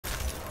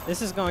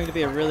This is going to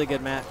be a really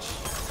good match.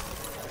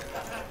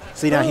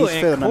 See, now he's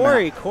filling them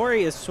out.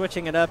 Korey is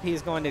switching it up.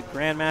 He's going to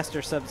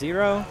Grandmaster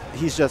Sub-Zero.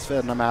 He's just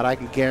filling them out. I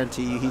can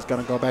guarantee you he's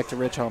going to go back to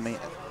Rich Homie.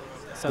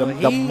 So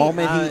the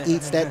moment he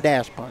eats that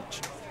dash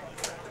punch.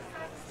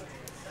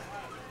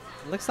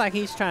 Looks like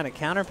he's trying to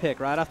counterpick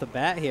right off the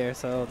bat here.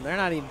 So they're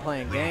not even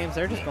playing games.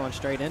 They're just going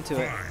straight into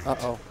it.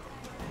 Uh-oh.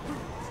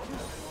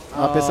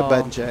 Up, it's a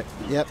button check.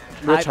 Yep.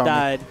 Rich Homie.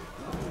 Died.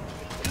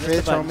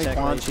 Rich Homie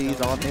Quan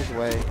Chi's on his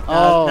way.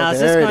 Now is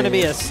this going to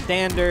be a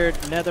standard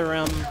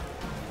NetherRealm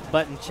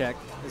button check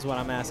is what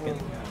I'm asking.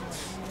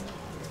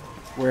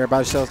 Where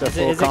everybody shows their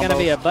full combos. Is it going to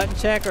be a button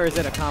check or is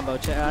it a combo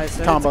check? It's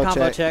a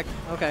combo check.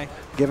 Okay.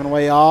 Giving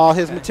away all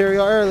his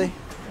material early.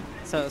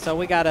 So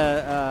we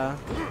gotta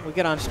we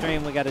get on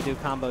stream. We gotta do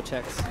combo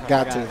checks.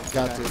 Got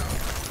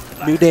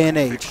to. New day and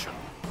age.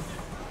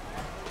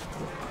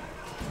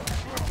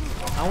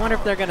 I wonder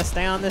if they're gonna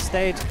stay on this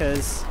stage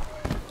because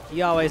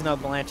you always know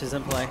Blanche is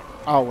in play.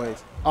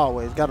 Always.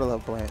 Gotta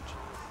love Blanche.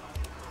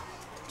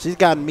 She's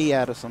gotten me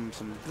out of some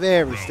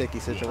very sticky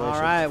situations.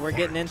 All right, we're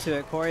getting into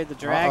it. Korey the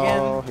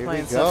Dragon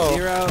playing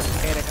Sub-Zero.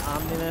 Khaotic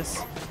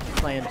Omnibus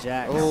playing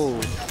Jax. Oh,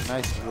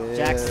 nice whip.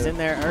 Jax is in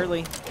there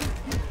early.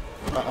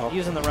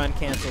 Using the run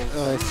cancels.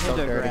 Oh, it's so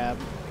dirty. Grab.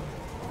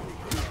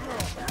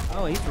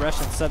 Oh, he's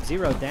rushing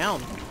Sub-Zero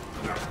down.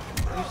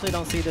 Usually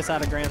don't see this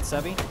out of Grand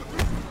Subby.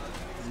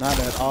 Not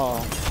at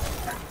all.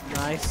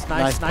 Nice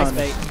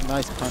bait.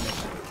 Nice punish.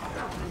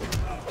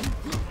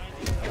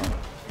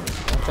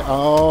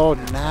 Oh,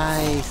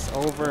 nice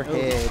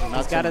overhead.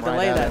 He's got to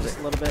delay that just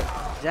a little bit.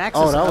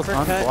 Jax's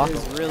uppercut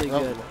is really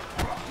good.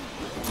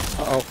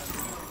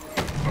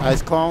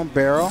 Ice clone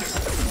barrel.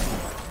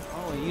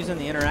 Oh, using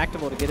the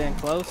interactable to get in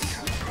close.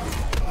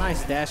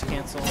 Nice dash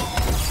cancel.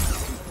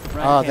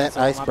 That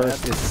ice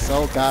burst is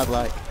so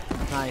godlike.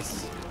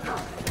 Nice.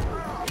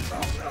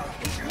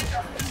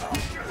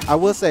 I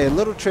will say a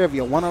little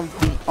trivia. One of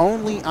the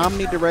only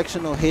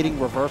omnidirectional hitting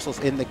reversals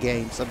in the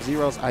game,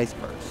 Sub-Zero's ice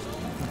burst.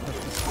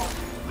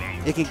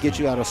 It can get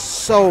you out of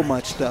so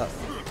much stuff.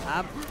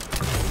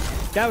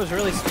 That was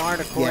really smart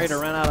of Korey to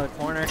run out of the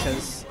corner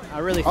because I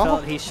really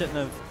felt he shouldn't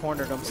have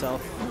cornered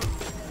himself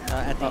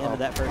at the end of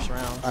that first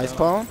round. Ice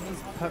clone?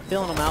 He's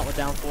filling him out with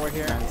down 4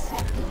 here.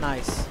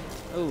 Nice.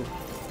 Ooh.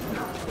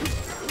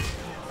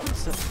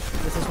 So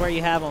this is where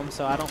you have him,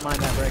 so I don't mind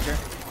that breaker.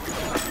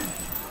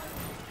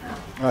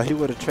 He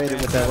would have traded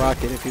with that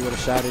rocket if he would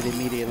have shot it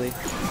immediately.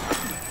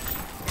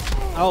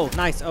 Oh,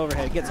 nice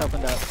overhead. Gets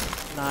opened up.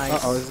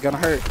 Nice. This is going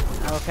to hurt.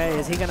 Okay,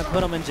 is he going to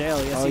put him in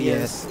jail? Yes, he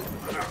is.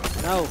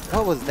 No.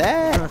 What was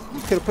that?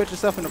 You could have put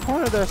yourself in the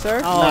corner there,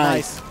 sir. Oh,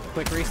 nice.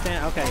 Quick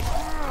restand. Okay.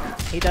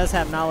 He does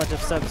have knowledge of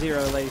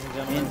Sub-Zero, ladies and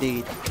gentlemen.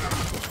 Indeed.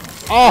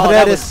 Oh,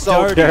 that is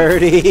so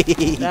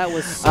dirty. That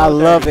was so I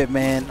love it,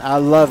 man. I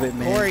love it,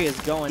 man. Korey is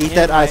going Eat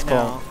that ice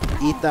clone.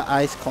 Eat the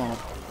ice clone.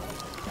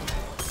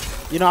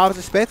 You know, I was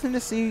expecting to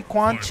see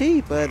Quan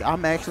Chi, but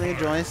I'm actually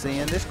enjoying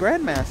seeing this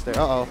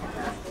Grandmaster.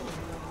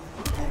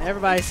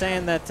 Everybody's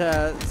saying that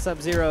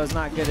Sub-Zero is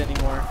not good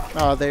anymore.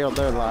 Oh, they're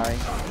lying.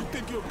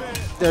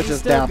 They're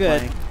just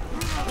downplaying.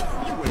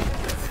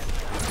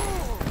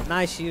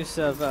 Nice use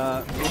of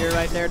meter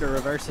right there to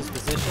reverse his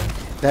position.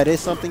 That is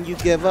something you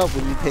give up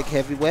when you pick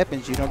heavy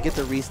weapons. You don't get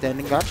the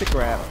restanding gotcha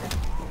grab.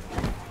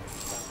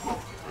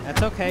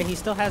 That's okay. He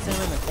still has him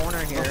in the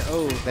corner here.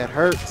 Oh, that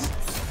hurts.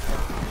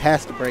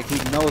 Has to break. He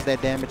knows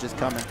that damage is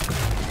coming.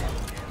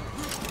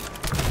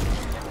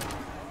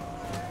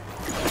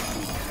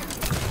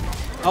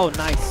 Oh,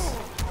 nice.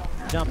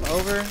 Jump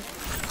over.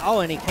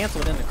 Oh, and he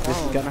canceled in the clone.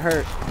 This is going to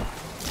hurt.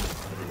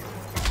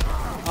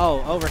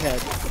 Oh,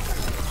 overhead.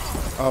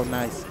 Oh,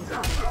 nice.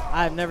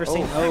 I've never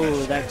seen,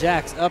 that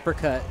Jax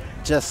uppercut.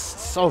 Just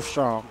so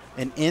strong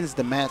and ends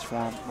the match for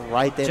him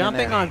right there.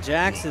 Jumping on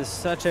Jax is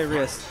such a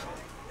risk.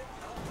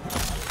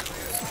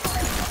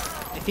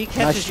 If he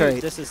catches you,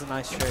 this is a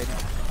nice trade.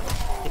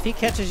 If he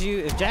catches you,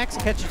 if Jax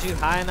catches you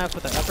high enough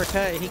with an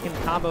uppercut, he can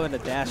combo into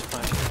dash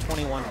punch for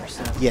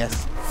 21%.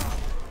 Yes.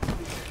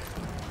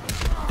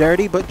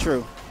 Dirty but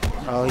true.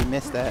 Oh, he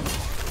missed that.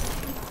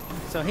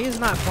 So he's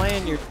not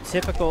playing your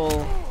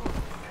typical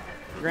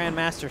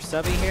Grandmaster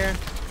Subby here.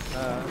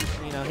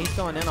 You know, he's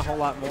going in a whole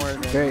lot more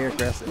than very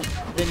aggressive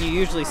than you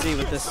usually see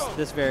with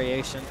this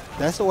variation.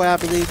 That's the way I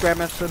believe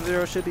Grandmaster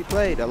Sub-Zero should be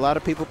played. A lot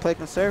of people play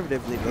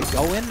conservatively, but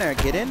go in there,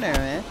 get in there,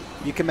 man.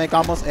 You can make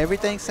almost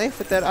everything safe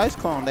with that ice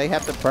clone. They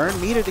have to burn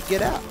meter to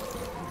get out.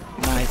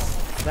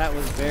 Nice. That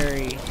was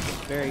very,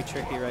 very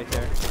tricky right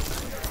there.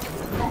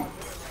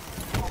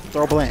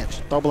 Throw Blanche.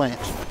 Throw Blanche.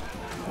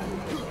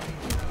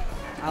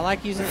 I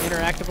like using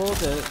interactable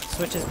to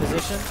switch his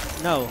position.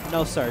 No,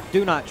 no, sir.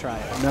 Do not try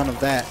it. None of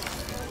that.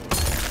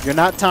 You're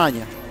not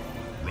Tanya.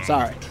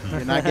 Sorry.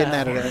 You're not getting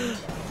out of there.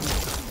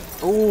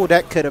 Ooh,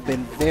 that could have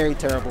been very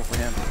terrible for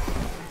him.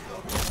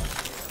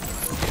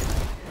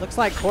 Looks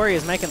like Korey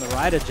is making the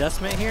right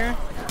adjustment here.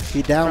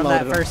 He downloaded from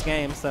that first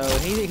game, so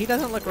he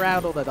doesn't look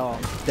rattled at all.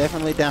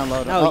 Definitely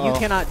downloaded. No, you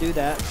cannot do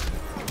that.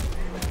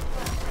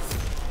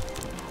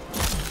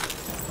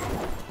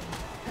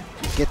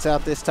 Gets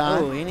out this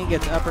time. Oh, and he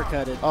gets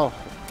uppercutted. Oh,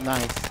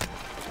 nice.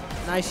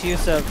 Nice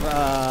use of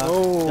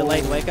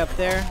delayed wake up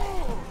there.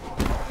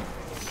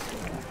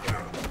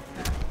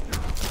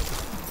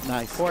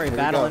 Nice. Korey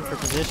battling for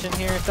position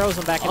here. Throws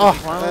him back into the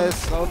clone. That's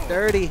so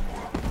dirty.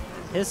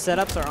 His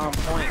setups are on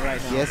point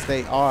right now. Yes,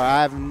 they are.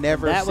 I've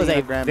never that seen was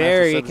a Grandmaster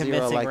very Sub-Zero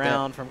convincing like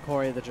round from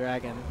Korey the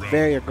Dragon.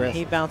 Very aggressive.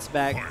 He bounced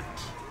back.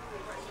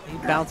 He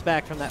bounced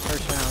back from that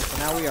first round. So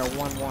now we are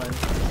 1-1.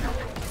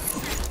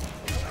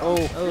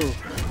 Oh.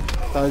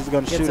 Thought he was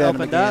going to shoot at him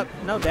again. Up.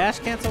 No dash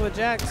cancel with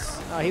Jax.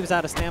 Oh, he was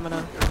out of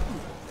stamina.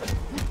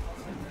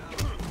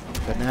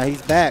 But now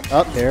he's back.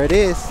 Oh, there it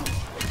is.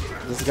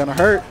 This is going to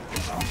hurt.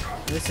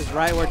 This is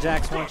right where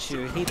Jax wants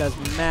you. He does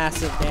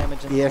massive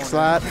damage in the EX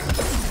slide.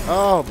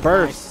 Oh,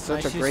 burst.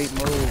 Nice. Such a great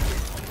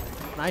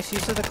move. Nice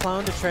use of the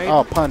clone to trade.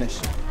 Oh, punish.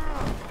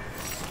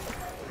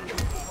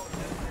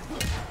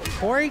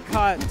 Korey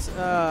caught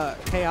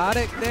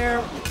Khaotic there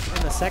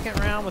in the second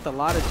round with a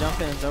lot of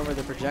jump-ins over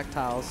the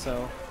projectiles,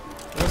 so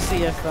we'll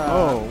see if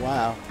oh,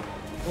 wow.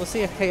 We'll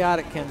see if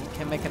Khaotic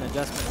can make an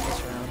adjustment in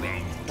this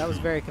round. That was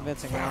a very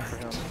convincing round for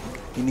him.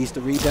 He needs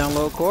to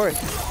re-download Korey.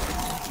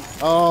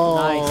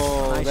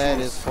 Oh, nice that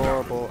use. is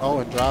horrible. Oh,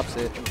 and drops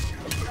it.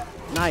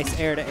 Nice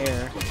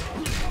air-to-air.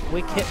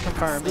 Weak hit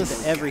confirmed into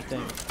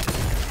everything.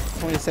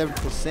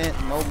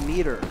 27%, no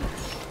meter.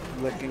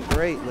 Looking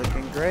great,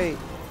 looking great.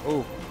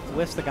 Oh.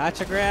 Whiffs the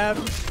gotcha grab.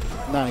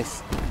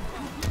 Nice.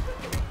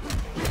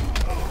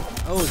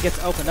 Oh, it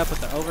gets opened up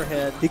with the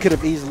overhead. He could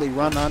have easily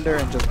run under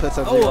and just put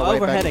something right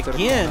overhead back into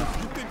again.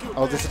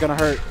 Oh, this is going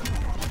to hurt.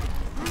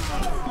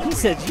 He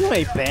said, you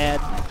ain't bad.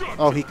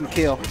 Oh, he can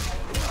kill.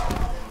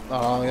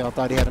 Oh, I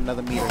thought he had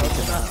another meter.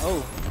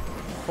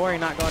 Korey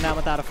not going down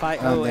without a fight.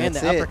 Oh, and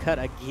the uppercut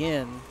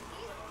again.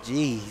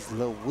 Jeez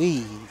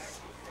Louise.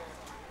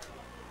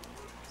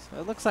 So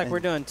it looks like we're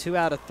doing 2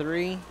 out of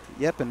 3.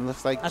 Yep, and it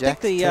looks like I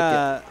Jax think took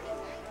it.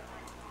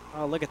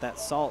 oh, look at that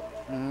salt.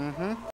 Mm-hmm.